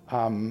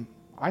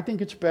 I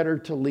think it's better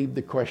to leave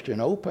the question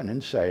open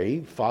and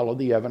say, follow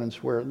the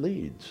evidence where it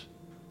leads.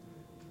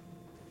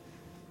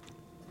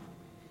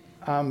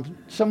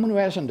 Someone who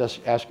hasn't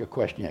asked a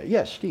question yet.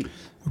 Yes, Steve.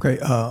 Okay,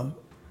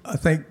 I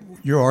think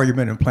your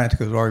argument and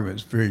Plantinga's argument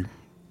is very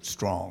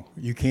strong.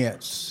 You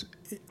can't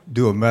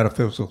do a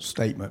metaphysical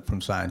statement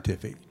from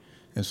scientific,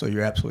 and so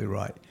you're absolutely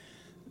right.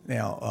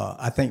 Now,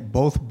 I think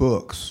both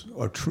books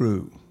are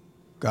true,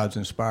 God's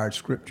inspired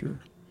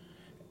scripture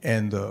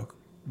and the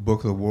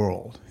book of the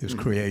world, his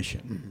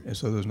creation, and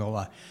so there's no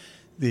lie.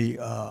 We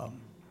are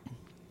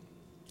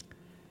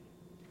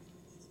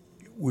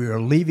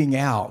leaving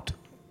out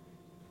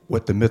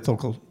what the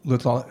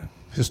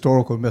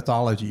historical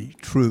mythology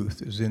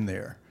truth is in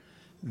there,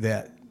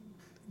 that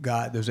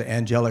God, there's an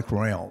angelic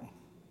realm.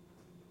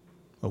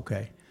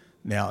 Okay,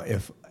 now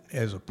if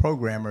as a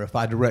programmer, if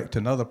I direct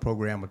another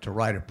programmer to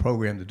write a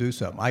program to do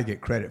something, I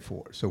get credit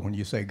for it. So when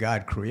you say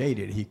God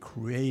created, he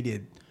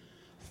created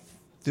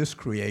this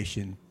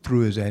creation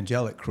through his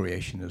angelic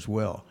creation as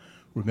well.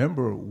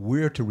 Remember,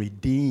 we're to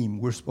redeem,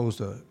 we're supposed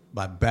to,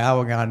 by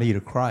bowing our knee to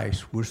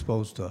Christ, we're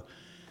supposed to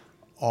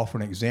offer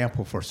an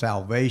example for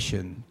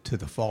salvation to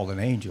the fallen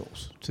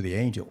angels, to the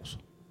angels,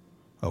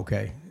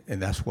 okay?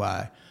 And that's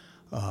why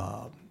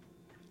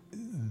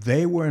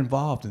they were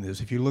involved in this.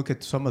 If you look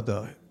at some of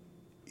the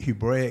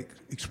Hebraic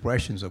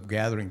expressions of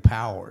gathering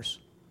powers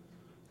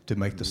to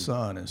make the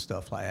sun and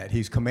stuff like that,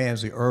 he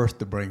commands the earth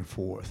to bring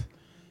forth,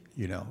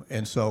 you know.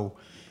 And so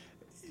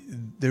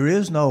there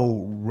is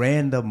no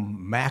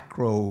random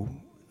macro,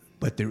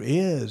 but there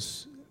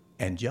is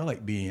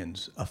angelic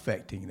beings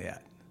affecting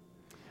that.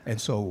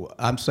 And so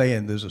I'm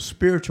saying there's a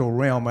spiritual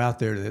realm out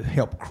there that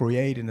helped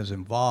create and is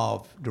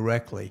involved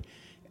directly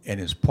and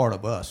is part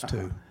of us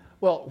too.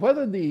 Well,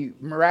 whether the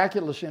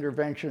miraculous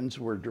interventions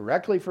were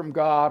directly from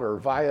God or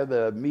via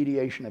the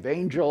mediation of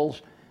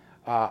angels,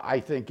 I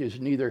think is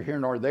neither here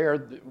nor there.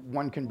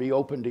 One can be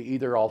open to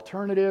either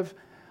alternative.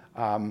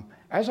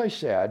 As I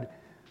said,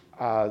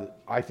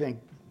 I think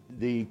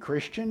the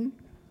Christian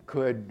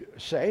could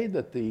say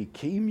that the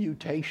key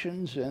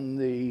mutations in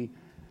the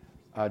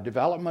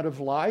development of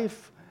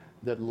life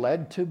that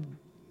led to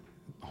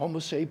Homo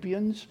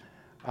sapiens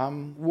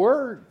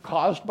were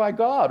caused by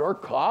God or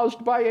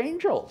caused by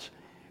angels.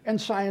 And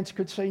science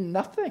could say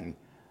nothing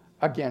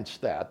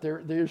against that.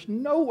 There's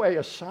no way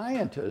a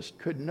scientist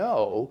could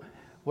know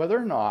whether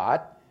or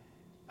not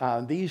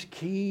these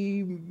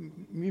key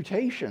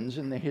mutations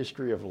in the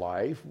history of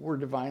life were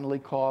divinely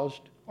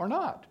caused or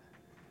not.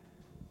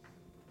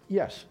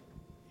 Yes.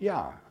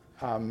 Yeah.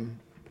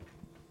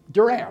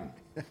 Duran.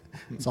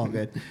 It's all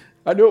good.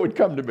 I knew it would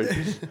come to me.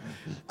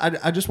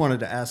 I just wanted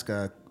to ask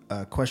a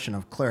question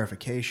of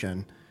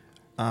clarification.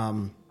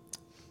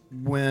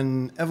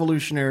 When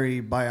evolutionary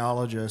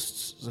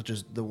biologists, such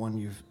as the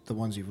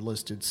ones you've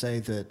listed, say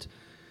that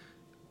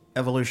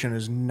evolution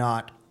is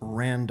not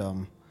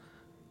random,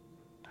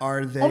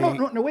 are they? Oh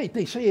no! Wait.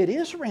 They say it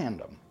is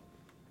random.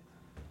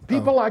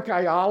 People like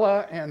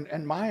Ayala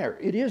and Meyer,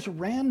 it is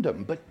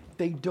random, but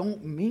they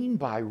don't mean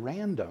by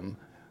random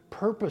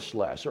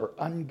purposeless or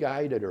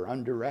unguided or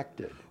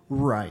undirected.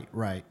 Right.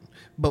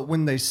 But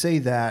when they say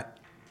that,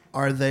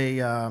 are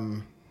they?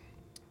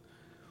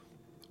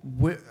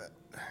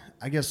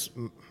 I guess,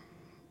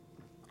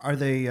 are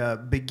they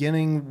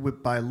beginning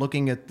by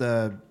looking at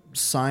the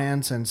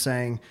science and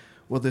saying,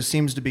 well, this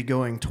seems to be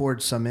going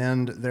towards some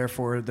end,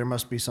 therefore there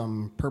must be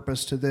some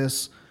purpose to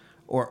this?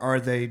 Or are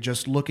they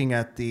just looking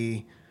at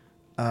the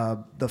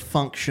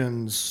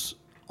functions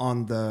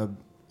on the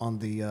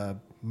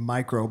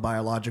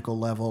microbiological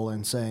level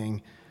and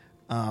saying,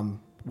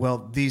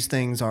 well, these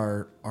things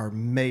are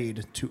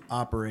made to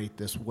operate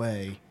this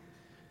way?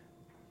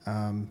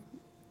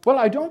 Well,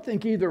 I don't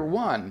think either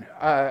one,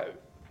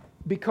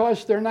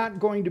 because they're not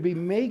going to be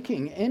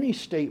making any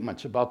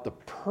statements about the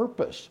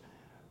purpose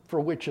for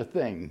which a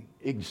thing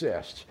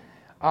exists.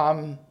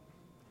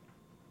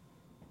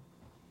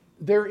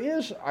 There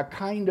is a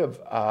kind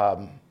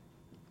of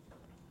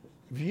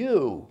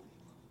view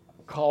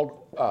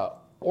called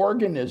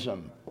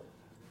organism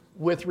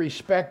with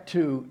respect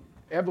to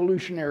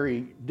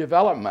evolutionary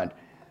development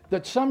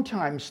that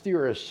sometimes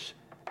theorists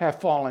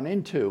have fallen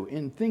into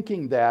in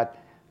thinking that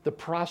the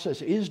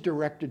process is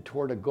directed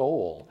toward a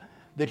goal,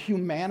 that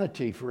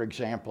humanity, for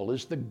example,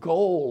 is the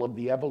goal of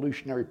the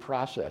evolutionary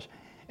process.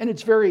 And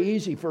it's very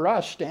easy for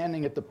us,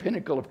 standing at the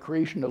pinnacle of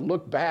creation, to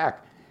look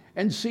back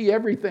and see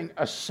everything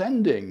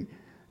ascending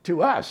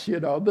to us.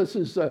 You know, this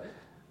is the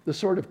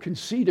sort of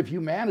conceit of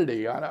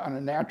humanity on a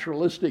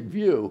naturalistic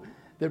view,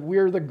 that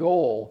we're the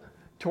goal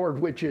toward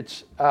which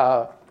it's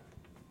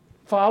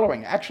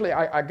following. Actually,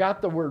 I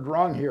got the word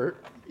wrong here.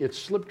 It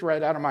slipped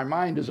right out of my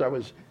mind as I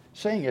was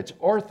saying. It's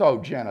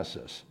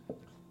orthogenesis.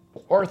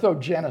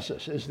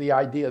 Orthogenesis is the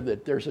idea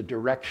that there's a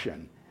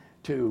direction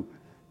to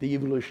the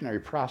evolutionary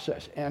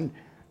process. And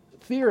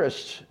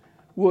theorists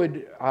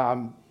would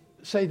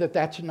say that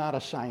that's not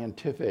a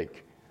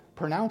scientific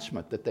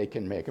pronouncement that they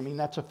can make. I mean,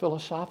 that's a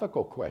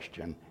philosophical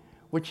question,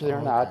 which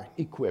they're not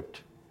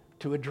equipped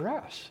to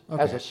address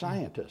as a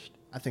scientist.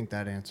 I think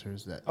that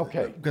answers that.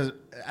 Okay. Because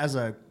as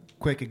a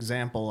quick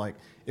example, like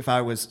if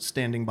I was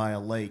standing by a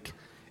lake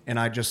and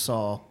I just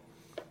saw,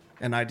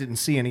 and I didn't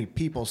see any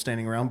people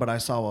standing around, but I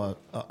saw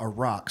a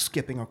rock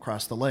skipping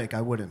across the lake, I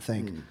wouldn't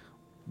think,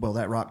 well,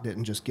 that rock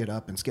didn't just get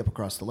up and skip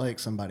across the lake.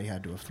 Somebody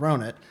had to have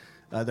thrown it.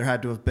 There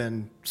had to have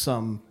been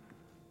some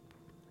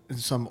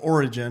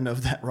origin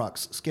of that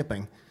rock's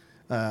skipping.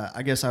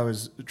 I guess I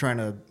was trying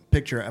to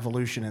picture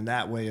evolution in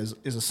that way. Is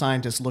a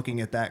scientist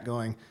looking at that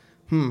going,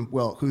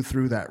 well, who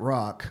threw that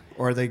rock?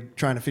 Or are they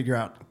trying to figure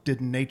out,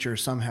 did nature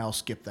somehow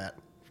skip that?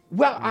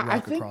 Well, I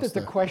think that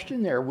the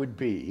question there would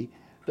be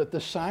that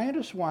the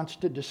scientist wants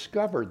to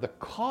discover the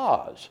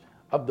cause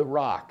of the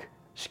rock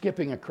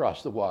skipping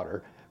across the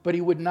water, but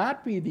he would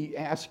not be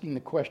asking the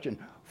question,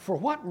 for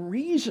what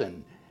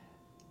reason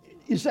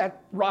is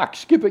that rock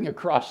skipping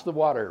across the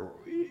water?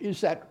 Is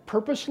that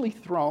purposely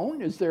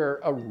thrown? Is there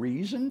a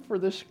reason for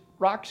this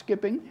rock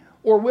skipping?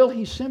 Or will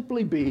he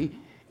simply be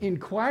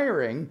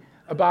inquiring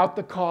about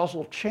the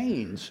causal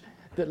chains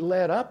that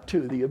led up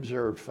to the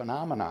observed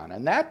phenomenon?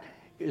 And that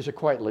is a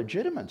quite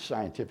legitimate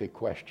scientific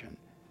question.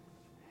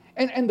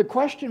 And the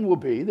question will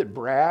be that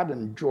Brad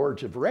and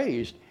George have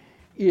raised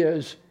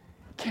is,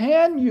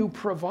 can you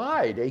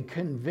provide a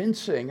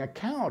convincing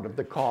account of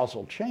the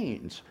causal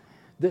chains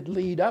that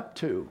lead up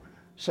to,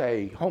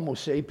 say, Homo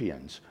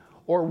sapiens?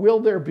 Or will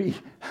there be,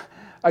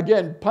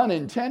 again, pun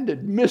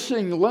intended,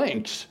 missing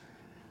links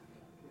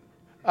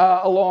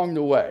along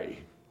the way?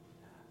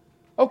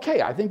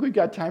 Okay, I think we've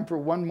got time for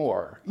one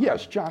more.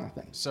 Yes,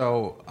 Jonathan.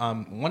 So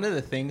one of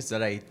the things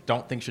that I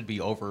don't think should be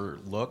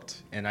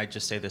overlooked, and I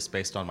just say this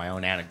based on my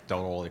own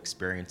anecdotal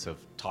experience of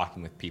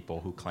talking with people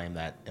who claim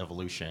that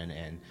evolution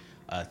and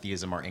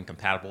theism are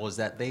incompatible, is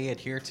that they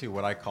adhere to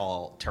what I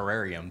call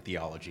terrarium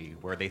theology,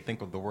 where they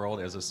think of the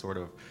world as a sort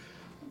of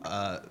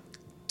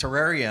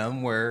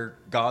terrarium where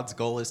God's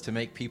goal is to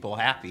make people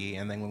happy,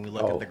 and then when we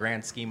look at the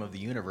grand scheme of the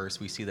universe,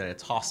 we see that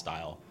it's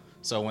hostile.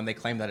 So when they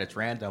claim that it's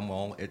random,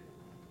 well, it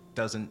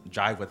doesn't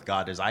jive with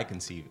God as I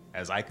conceive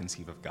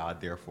of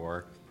God.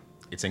 Therefore,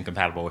 it's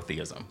incompatible with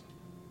theism.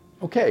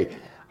 Okay,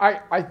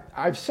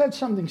 I've said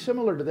something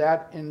similar to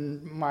that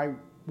in my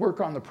work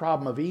on the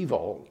problem of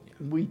evil.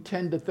 We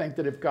tend to think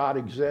that if God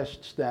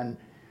exists, then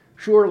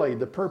surely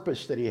the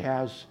purpose that he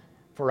has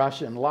for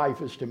us in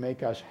life is to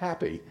make us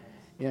happy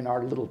in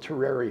our little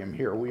terrarium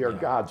here. We are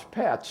God's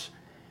pets,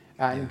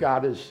 and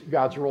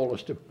God's role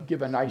is to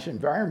give a nice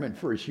environment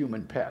for his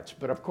human pets.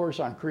 But of course,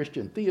 on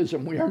Christian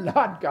theism, we are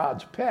not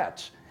God's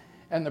pets,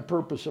 and the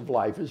purpose of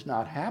life is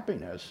not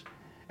happiness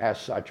as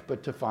such,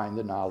 but to find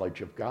the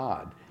knowledge of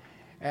God.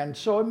 And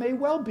so it may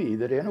well be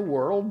that in a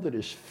world that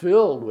is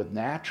filled with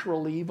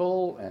natural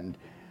evil and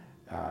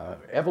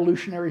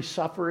evolutionary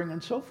suffering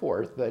and so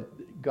forth,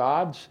 that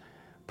God's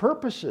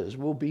purposes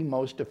will be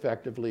most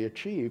effectively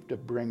achieved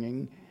of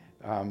bringing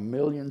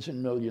millions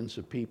and millions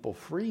of people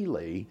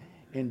freely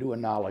into a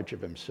knowledge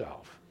of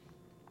himself.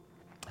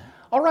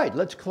 All right,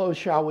 let's close,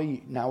 shall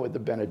we, now with the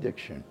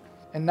benediction.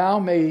 And now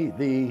may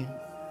the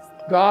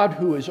God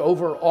who is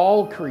over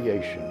all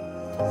creation,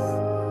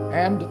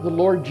 and the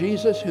Lord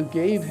Jesus who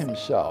gave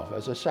himself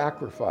as a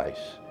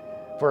sacrifice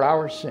for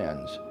our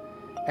sins,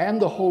 and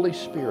the Holy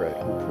Spirit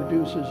who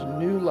produces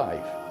new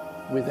life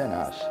within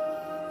us,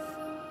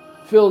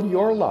 fill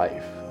your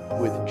life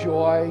with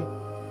joy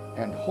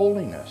and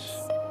holiness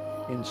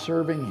in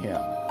serving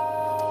him.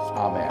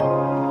 Amen.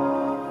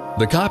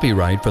 The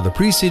copyright for the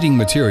preceding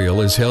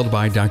material is held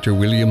by Dr.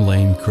 William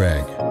Lane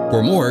Craig.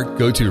 For more,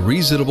 go to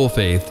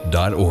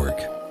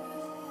reasonablefaith.org.